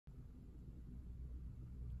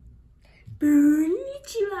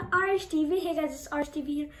Konnichiwa, RHTV. Hey guys, it's RHTV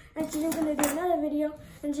here, and today I'm going to do another video.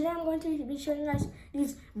 And today I'm going to be showing you guys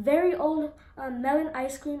these very old melon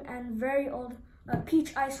ice cream and very old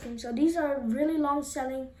peach ice cream. So these are really long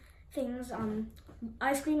selling things,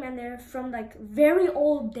 ice cream, and they're from like very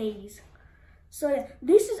old days. So yeah,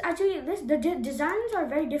 this is actually, the designs are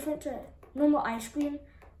very different to normal ice cream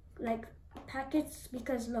like packets,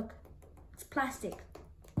 because look, it's plastic.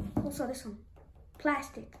 Also this one,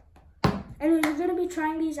 plastic. And we're gonna be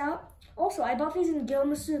trying these out. Also, I bought these in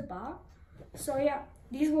Gilmasu Bar. So yeah,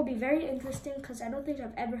 these will be very interesting because I don't think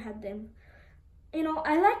I've ever had them. You know,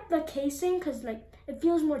 I like the casing because like it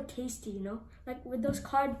feels more tasty, you know? Like with those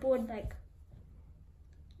cardboard, like,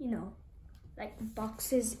 you know, like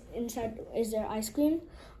boxes inside is their ice cream.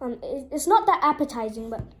 It's not that appetizing,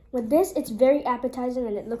 but with this, it's very appetizing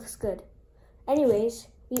and it looks good. Anyways,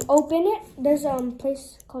 we open it. There's a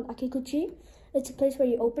place called Akikuchi. It's a place where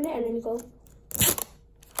you open it and then you go,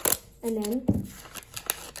 and then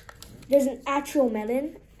there's an actual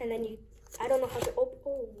melon, and then you, I don't know how to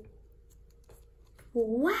open.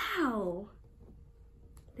 Oh, wow,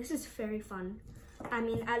 this is very fun. I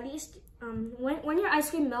mean, at least when your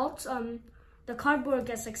ice cream melts, the cardboard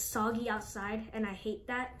gets like soggy outside, and I hate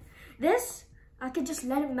that. This, I could just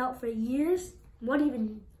let it melt for years, won't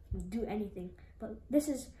even do anything. But this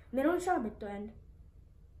is melon shabito, and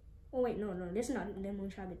oh wait, no, this is not lemon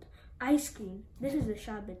shabito. Ice cream. This is the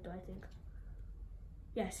shabito, I think.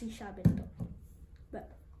 Yeah, see, shabito. But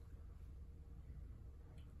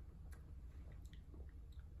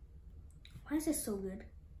why is this so good?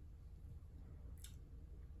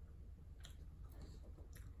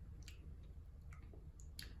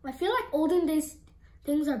 I feel like olden days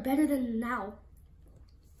things are better than now.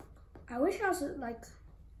 I wish I was like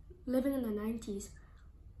living in the 90s.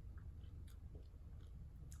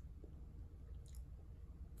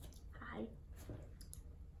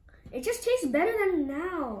 It just tastes better than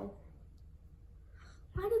now.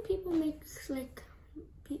 Why do people make like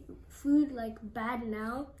food like bad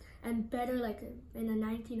now and better like in the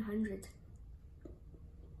 1900s?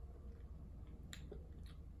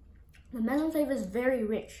 The melon flavor is very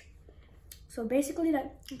rich. So basically, like,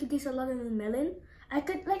 you could taste a lot of the melon. I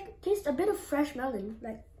could like taste a bit of fresh melon.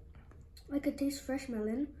 Like I could taste fresh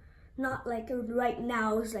melon, not like right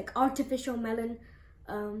now it's like artificial melon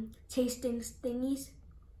tasting thingies.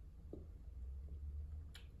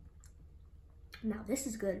 Now this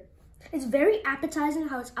is good. It's very appetizing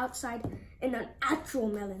how it's outside in an actual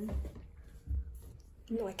melon.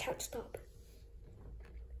 No, I can't stop.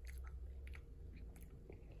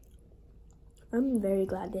 I'm very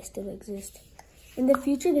glad they still exist. In the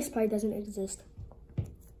future, this probably doesn't exist.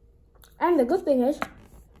 And the good thing is,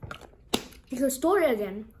 you can store it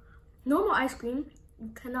again. Normal ice cream, you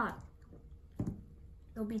cannot.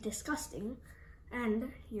 It'll be disgusting,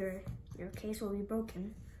 and your case will be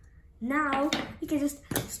broken. Now, we can just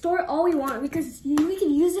store it all we want because we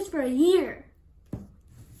can use it for a year.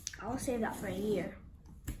 I'll save that for a year.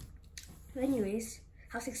 Anyways,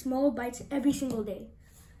 I'll take small bites every single day.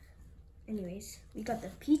 Anyways, we got the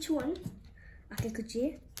peach one,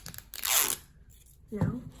 Akikuchi.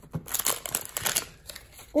 Now,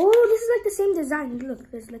 oh, this is like the same design. Look,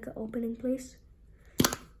 there's like an opening place.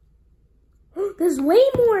 Oh, there's way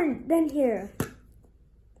more than here.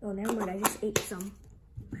 Oh, never mind, I just ate some.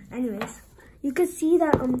 Anyways, you can see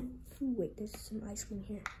that, wait, there's some ice cream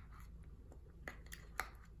here.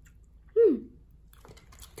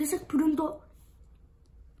 There's like purunto.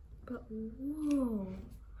 But, whoa.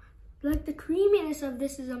 Like, the creaminess of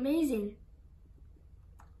this is amazing.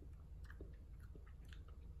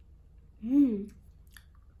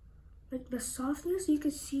 Like, the softness you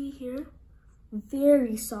can see here,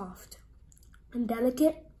 very soft and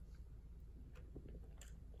delicate.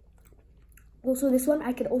 Also, this one,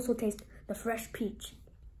 I could also taste the fresh peach.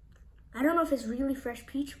 I don't know if it's really fresh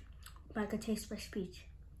peach, but I could taste fresh peach.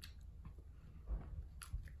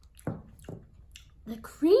 The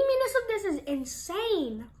creaminess of this is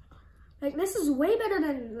insane. Like, this is way better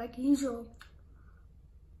than like usual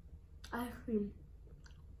ice cream.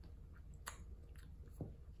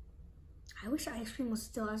 I wish ice cream was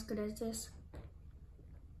still as good as this.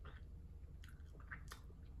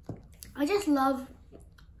 I just love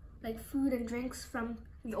like food and drinks from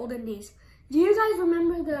the olden days. Do you guys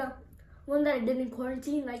remember the one that I did in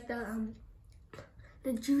quarantine, like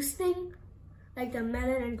the juice thing, like the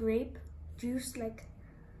melon and grape juice? Like,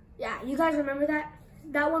 yeah, you guys remember that?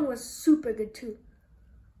 That one was super good too.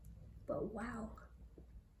 But wow,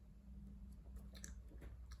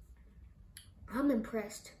 I'm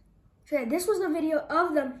impressed. So yeah, this was the video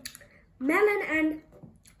of the melon and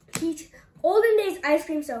peach olden days ice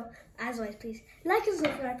cream. So as always, please like and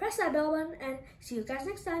subscribe, press that bell button, and see you guys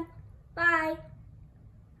next time. Bye.